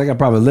snakes. I got a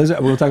problem with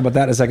lizard. We'll talk about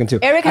that in a second too.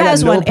 Eric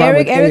has one.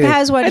 Eric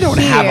has one. I don't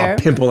have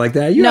a pimple like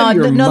that. No,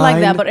 not like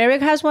that. But Eric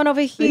has one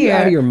over here.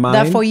 Out of your mind.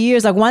 That for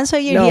years, like once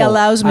a year, he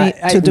allows me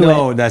to do it.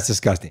 No, that's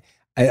disgusting.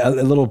 A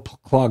little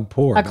clogged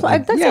pore.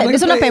 That's it.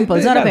 It's not a pimple.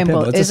 It's not a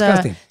pimple. It's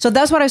disgusting. So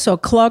that's what I saw.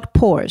 Clogged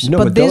pores. No,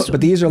 but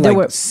these are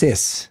like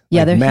cysts.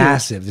 Yeah, they're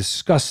massive.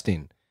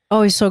 Disgusting.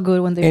 Oh, it's so good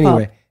when they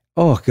pop.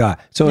 Oh God!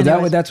 So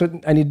that's what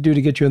I need to do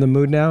to get you in the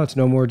mood now. It's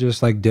no more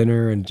just like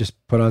dinner and just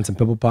put on some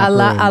pimple popper.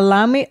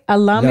 Allow me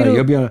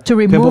to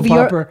remove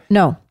your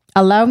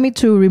Allow me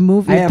to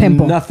remove your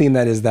pimple. I have nothing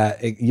that is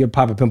that you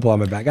pop a pimple on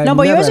my back. No,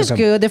 but yours is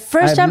good. The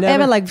first time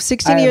ever, like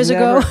 16 years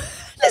ago.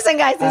 Listen,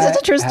 guys, this is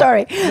a true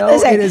story. No,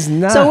 it is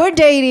not. So we're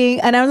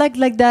dating, and I'm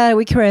like that.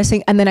 We're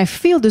caressing, and then I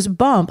feel this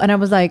bump, and I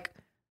was like,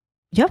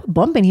 "You have a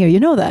bump in here. You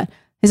know that?"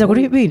 He's like, "What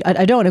do you mean?"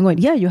 I don't. I'm going,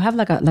 "Yeah, you have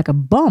like a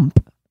bump."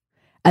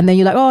 And then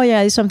you're like, oh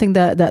yeah, it's something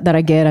that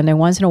I get. And then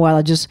once in a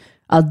while,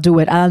 I'll do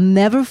it. I'll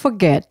never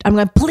forget. I'm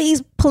like,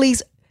 please.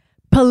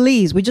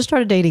 We just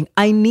started dating.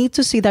 I need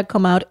to see that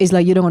come out. It's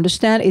like, you don't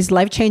understand. It's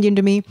life-changing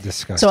to me.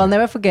 Disgusting. So I'll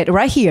never forget.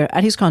 Right here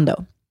at his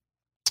condo,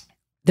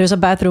 there's a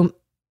bathroom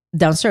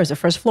downstairs, the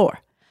first floor.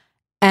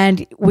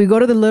 And we go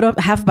to the little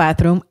half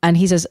bathroom and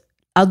he says,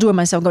 I'll do it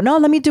myself. I go, no,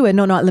 let me do it.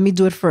 No, let me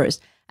do it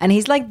first. And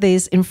he's like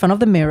this in front of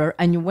the mirror.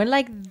 And you went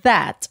like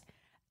that.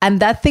 And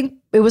that thing,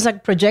 it was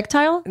like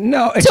projectile to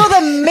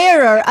the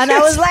mirror. And I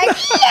was like,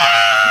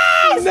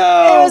 yes!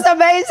 No. It was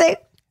amazing.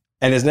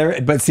 And it's never,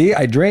 but see,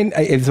 I drained,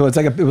 so it was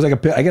like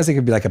a, I guess it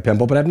could be like a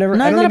pimple, but I've never,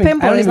 no, I don't it's not even, a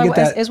pimple. I don't even get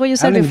that. It's what you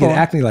said before. I don't before. even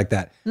get acne like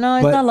that. No,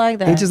 it's not like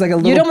that. It's just like a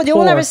little You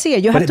will never see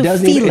it. You have to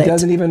feel it. It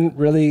doesn't even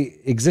really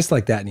exist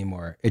like that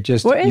anymore. It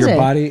just, Where is your it?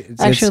 body,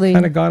 it's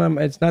kind of gone,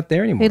 it's not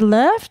there anymore. It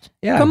left?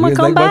 Yeah.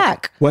 Come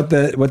back. What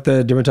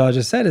the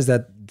dermatologist said is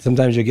that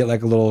sometimes you get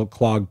like a little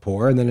clogged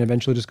pore and then it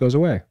eventually just goes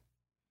away.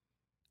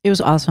 It was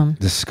awesome.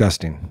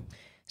 Disgusting.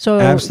 So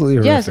absolutely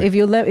horrific. Yes,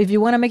 if you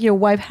want to make your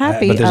wife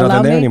happy, but there's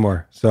nothing there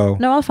anymore. So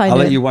no, I'll find it. I'll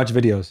let you watch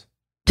videos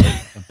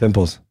of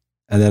pimples,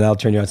 and then I'll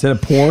turn you on. Instead of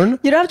porn,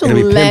 you don't have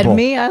to let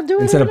me. I'll do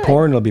it. Instead of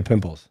porn, it'll be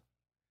pimples.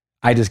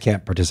 I just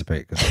can't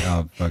participate because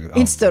I'll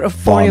instead of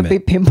porn, it'll be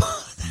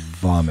pimples.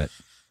 Vomit.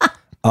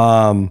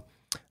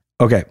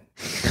 Okay.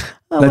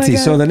 Let's see.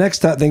 God. So the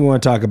next thing we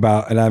want to talk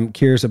about, and I'm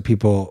curious what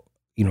people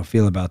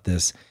feel about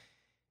this.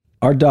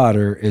 Our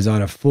daughter is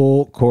on a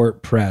full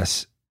court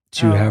press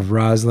to have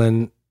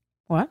Rosalind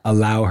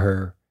allow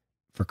her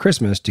for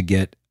Christmas to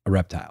get a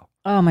reptile.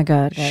 Oh my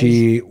God, guys.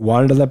 She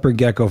wanted a leopard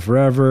gecko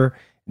forever.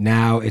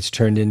 Now it's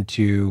turned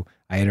into,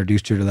 I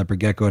introduced her to leopard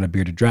gecko and a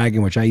bearded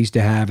dragon, which I used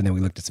to have. And then we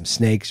looked at some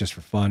snakes just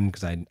for fun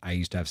because I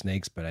used to have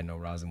snakes, but I know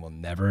Roslyn will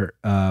never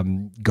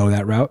go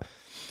that route.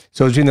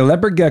 So between the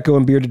leopard gecko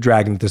and bearded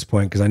dragon at this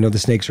point, because I know the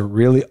snakes are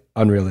really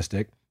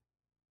unrealistic.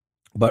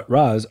 But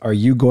Roz, are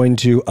you going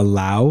to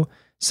allow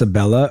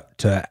Sabella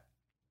to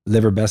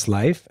live her best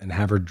life and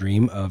have her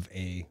dream of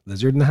a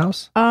lizard in the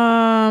house?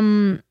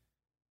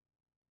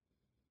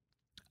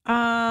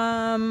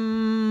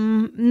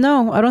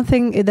 No, I don't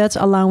think that's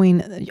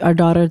allowing our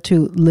daughter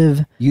to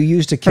live. You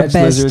used to catch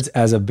lizards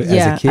as a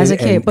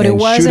kid, but it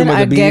wasn't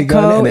a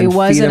gecko. It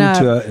wasn't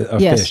a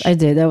yes, fish. I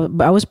did.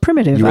 I was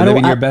primitive. You were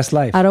living your best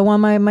life. I don't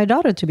want my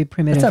daughter to be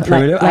primitive. That's not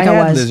primitive. Like I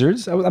had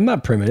lizards. I'm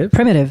not primitive.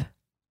 Primitive.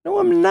 No,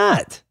 I'm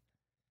not.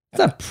 It's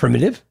not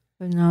primitive.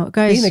 No,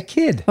 guys. Being a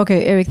kid.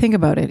 Okay, Eric, think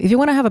about it. If you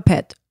want to have a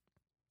pet,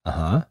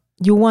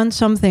 you want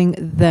something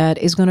that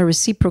is going to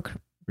reciprocate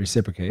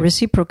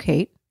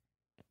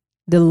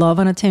the love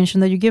and attention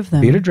that you give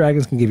them. Bearded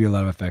dragons can give you a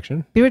lot of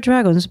affection. Bearded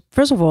dragons,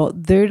 first of all,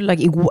 they're like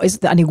it's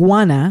an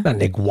iguana. Not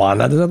an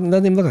iguana. It doesn't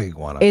even look like an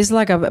iguana. It's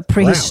like a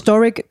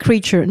prehistoric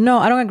creature. No,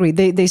 I don't agree.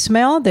 They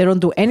smell. They don't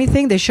do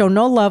anything. They show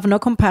no love, no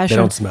compassion.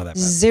 They don't smell that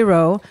bad.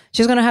 Zero.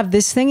 She's going to have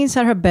this thing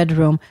inside her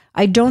bedroom.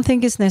 I don't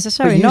think it's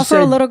necessary. Not for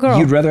a little girl.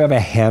 You'd rather have a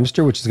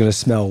hamster, which is going to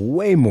smell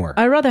way more.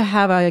 I'd rather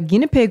have a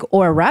guinea pig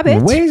or a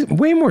rabbit.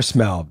 Way more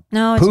smell.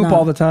 No, it's Poop not.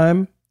 all the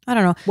time. I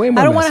don't know. Way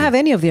more I don't want to messy. have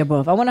any of the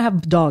above. I want to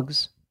have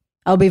dogs.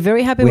 I'll be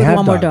very happy with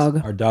one more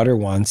dog. Our daughter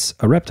wants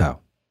a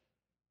reptile.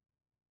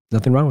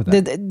 Nothing wrong with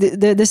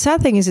that. The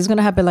sad thing is, it's going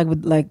to happen like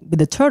with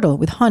the turtle,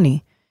 with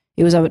Honey.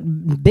 It was a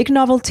big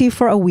novelty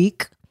for a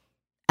week,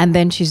 and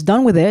then she's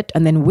done with it,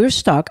 and then we're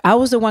stuck. I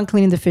was the one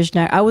cleaning the fish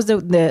tank. I was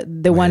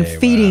the one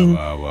feeding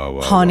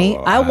Honey.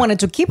 I wanted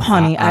to keep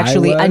Honey,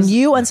 actually, and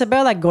you and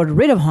Sabella got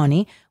rid of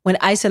Honey when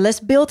I said, let's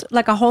build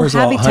like a whole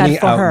habitat Honey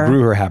for her.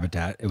 outgrew her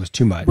habitat. It was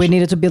too much. We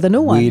needed to build a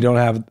new one. We don't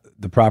have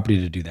the property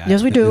to do that.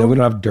 Yes, we do. We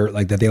don't have dirt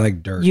like that. They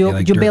like dirt. You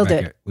like build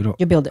it. We don't.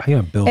 You build it. How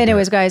you build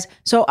Anyways, guys,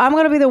 so I'm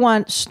going to be the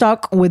one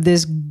stuck with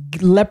this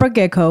leopard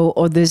gecko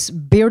or this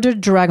bearded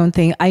dragon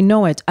thing. I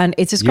know it. And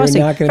it's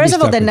disgusting. First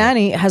of all, the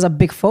nanny has a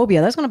big phobia.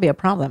 That's going to be a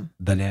problem.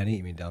 The nanny?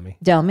 You mean Delmy?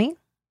 Delmy?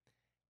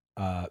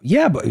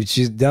 Yeah, but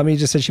Delmy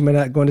just said she might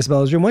not go into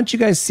Sabella's room. Once you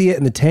guys see it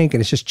in the tank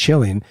and it's just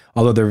chilling,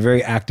 although they're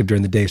very active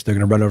during the day, so they're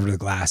going to run over to the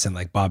glass and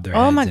like bob their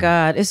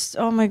heads.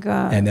 Oh my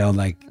God. And they'll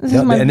like,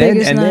 and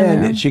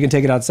then she can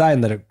take it outside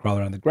and let it crawl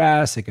around the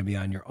grass. It can be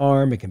on your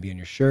arm. It can be on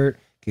your shirt.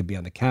 It can be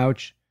on the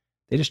couch.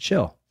 They just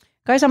chill.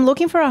 Guys, I'm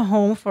looking for a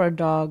home for a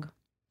dog.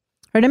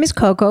 Her name is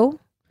Coco.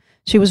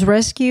 She was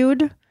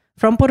rescued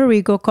from Puerto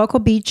Rico. Coco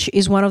Beach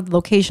is one of the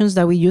locations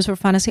that we use for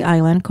Fantasy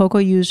Island. Coco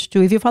used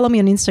to, if you follow me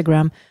on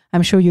Instagram,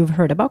 I'm sure you've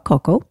heard about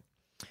Coco.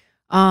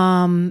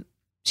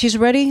 She's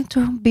ready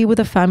to be with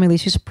a family.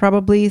 She's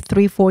probably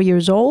 3-4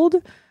 years old.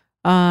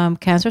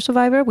 Cancer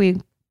survivor.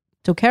 We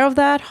took care of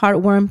that.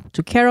 Heartworm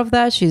took care of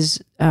that.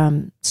 She's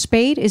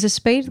spayed. Is it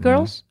spayed,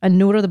 girls? And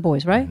neuter the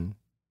boys, right?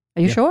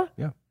 Are you sure?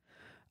 Yeah.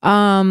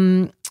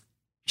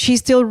 She's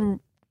still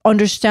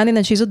understanding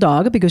that she's a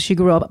dog because she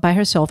grew up by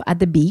herself at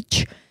the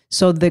beach.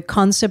 So the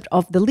concept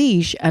of the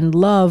leash and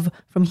love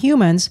from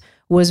humans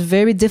was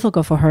very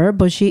difficult for her,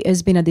 but she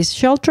has been at this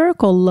shelter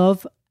called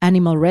Love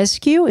Animal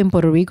Rescue in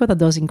Puerto Rico that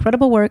does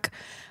incredible work.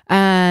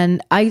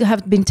 And I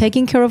have been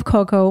taking care of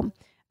Coco,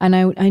 and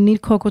I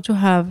need Coco to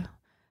have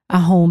a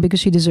home because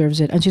she deserves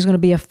it. And she's going to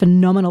be a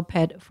phenomenal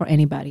pet for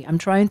anybody. I'm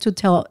trying to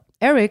tell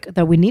Eric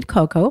that we need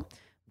Coco,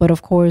 but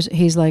of course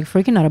he's like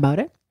freaking out about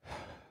it.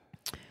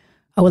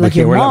 I would like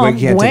your mom.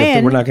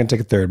 We're not going to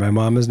take a third. My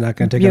mom is not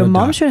going to take your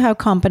mom should have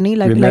company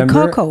like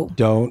Coco.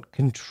 Don't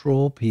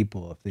control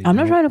people. I'm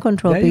not trying to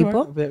control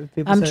people.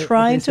 I'm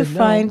trying to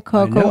find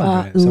Coco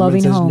a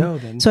loving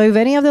home. So if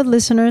any of the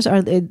listeners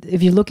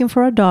if you're looking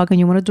for a dog and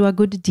you want to do a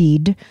good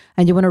deed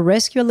and you want to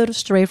rescue a little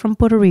stray from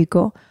Puerto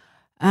Rico,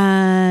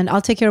 and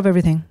I'll take care of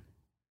everything.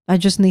 I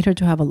just need her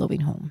to have a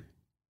loving home.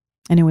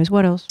 Anyways,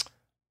 what else?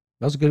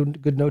 That was a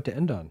good note to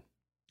end on.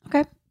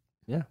 Okay.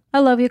 Yeah. I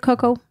love you,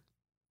 Coco.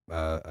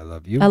 I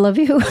love you. I love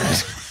you.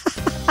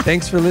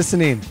 Thanks for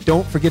listening.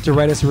 Don't forget to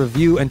write us a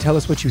review and tell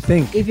us what you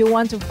think. If you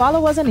want to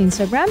follow us on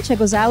Instagram,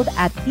 check us out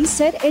at He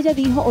Said Ella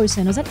Dijo or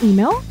send us an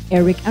email,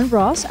 Eric and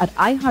Ross at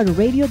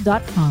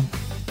iHeartRadio.com.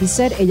 He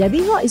Said Ella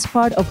Dijo is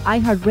part of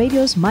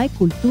iHeartRadio's My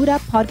Cultura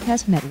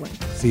podcast network.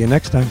 See you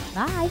next time.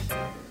 Bye.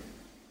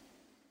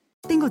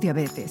 Tengo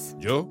diabetes.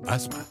 Yo,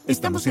 asma.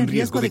 Estamos en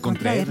riesgo de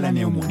contraer la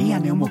neumonía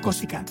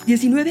neumocócica.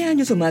 19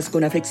 años o más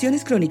con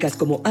afecciones crónicas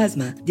como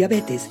asma,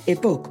 diabetes,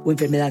 EPOC o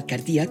enfermedad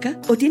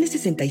cardíaca, o tienes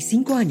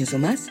 65 años o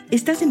más,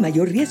 estás en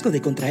mayor riesgo de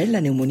contraer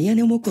la neumonía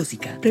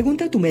neumocócica.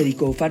 Pregunta a tu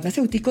médico o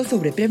farmacéutico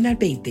sobre Prevnar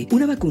 20,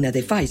 una vacuna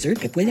de Pfizer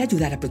que puede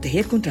ayudar a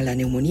proteger contra la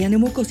neumonía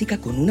neumocócica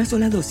con una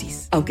sola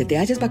dosis. Aunque te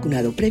hayas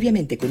vacunado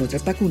previamente con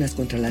otras vacunas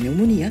contra la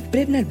neumonía,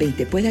 Prevnar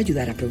 20 puede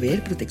ayudar a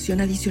proveer protección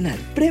adicional.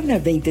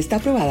 Prevnar 20 está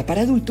aprobada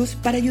para adultos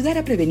para ayudar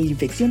a prevenir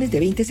infecciones de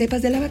 20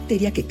 cepas de la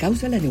bacteria que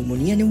causa la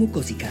neumonía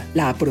neumocócica.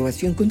 La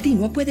aprobación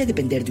continua puede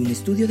depender de un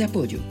estudio de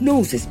apoyo. No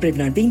uses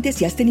Prevnar 20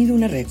 si has tenido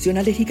una reacción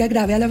alérgica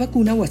grave a la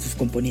vacuna o a sus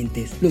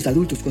componentes. Los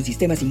adultos con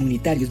sistemas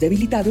inmunitarios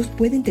debilitados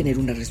pueden tener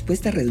una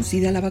respuesta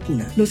reducida a la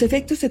vacuna. Los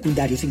efectos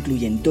secundarios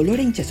incluyen dolor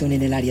e hinchazón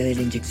en el área de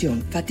la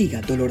inyección,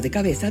 fatiga, dolor de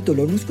cabeza,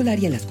 dolor muscular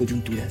y en las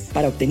coyunturas.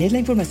 Para obtener la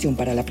información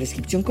para la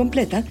prescripción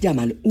completa,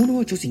 llama al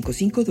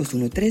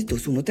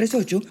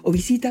 1-855-213-2138 o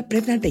visita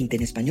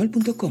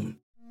Prevnar20enespañol.com.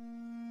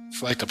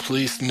 It's like the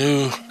police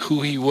knew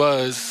who he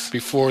was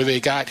before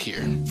they got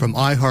here. From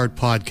iHeart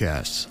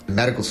Podcasts. The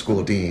medical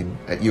school dean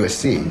at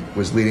USC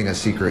was leading a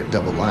secret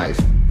double life.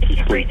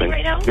 She's breathing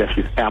right now? Yes,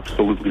 she's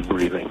absolutely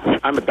breathing.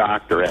 I'm a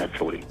doctor,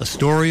 actually. A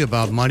story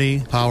about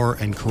money, power,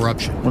 and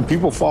corruption. When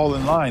people fall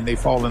in line, they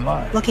fall in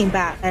line. Looking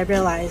back, I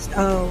realized,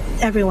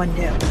 everyone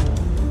knew.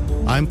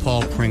 I'm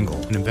Paul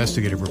Pringle, an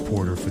investigative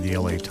reporter for the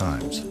LA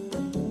Times.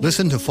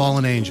 Listen to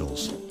Fallen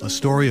Angels, a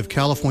story of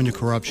California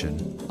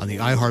corruption on the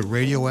iHeart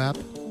Radio app,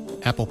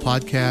 Apple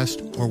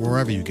Podcast, or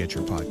wherever you get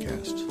your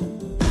podcasts.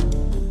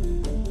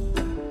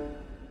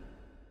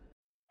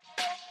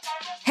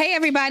 Hey,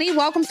 everybody.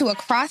 Welcome to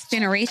Across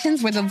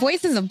Generations, where the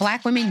voices of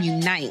Black women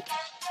unite.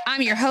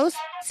 I'm your host,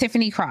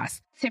 Tiffany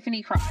Cross.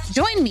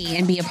 Join me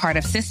and be a part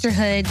of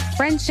sisterhood,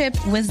 friendship,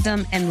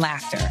 wisdom, and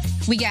laughter.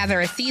 We gather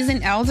a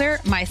seasoned elder,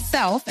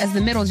 myself as the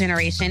middle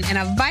generation, and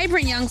a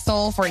vibrant young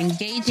soul for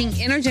engaging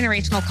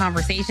intergenerational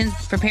conversations.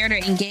 Prepare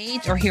to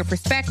engage or hear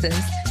perspectives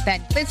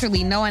that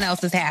literally no one else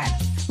has had.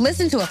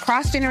 Listen to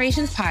Across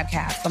Generations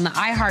podcast on the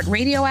iHeart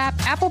Radio app,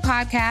 Apple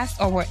Podcasts,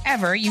 or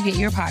wherever you get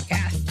your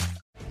podcasts.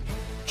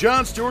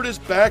 Jon Stewart is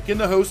back in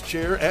the host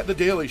chair at The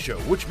Daily Show,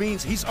 which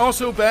means he's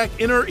also back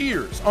in our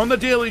ears on The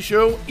Daily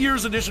Show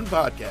Ears Edition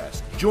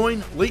podcast.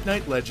 Join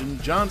late-night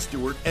legend Jon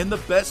Stewart and the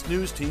best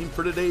news team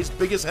for today's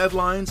biggest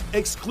headlines,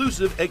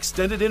 exclusive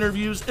extended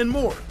interviews, and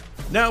more.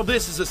 Now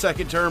this is a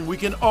second term we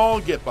can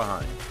all get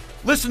behind.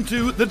 Listen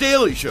to The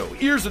Daily Show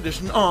Ears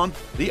Edition on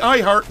the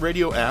iHeart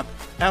Radio app,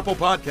 Apple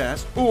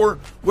Podcasts, or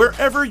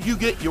wherever you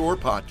get your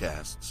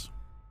podcasts.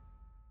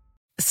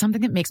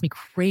 Something that makes me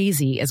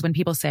crazy is when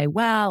people say,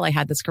 well, I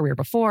had this career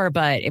before,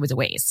 but it was a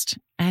waste.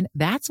 And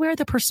that's where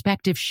the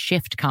perspective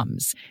shift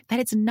comes, that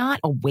it's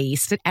not a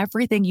waste, that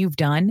everything you've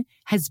done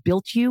has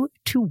built you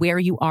to where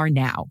you are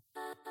now.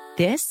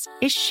 This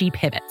is She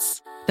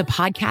Pivots, the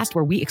podcast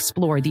where we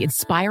explore the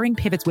inspiring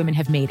pivots women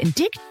have made and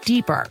dig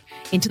deeper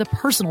into the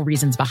personal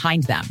reasons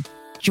behind them.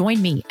 Join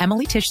me,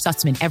 Emily Tish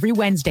Sussman, every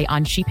Wednesday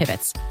on She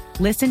Pivots.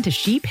 Listen to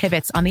She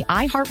Pivots on the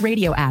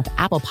iHeartRadio app,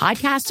 Apple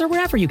Podcasts, or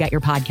wherever you get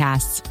your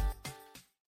podcasts.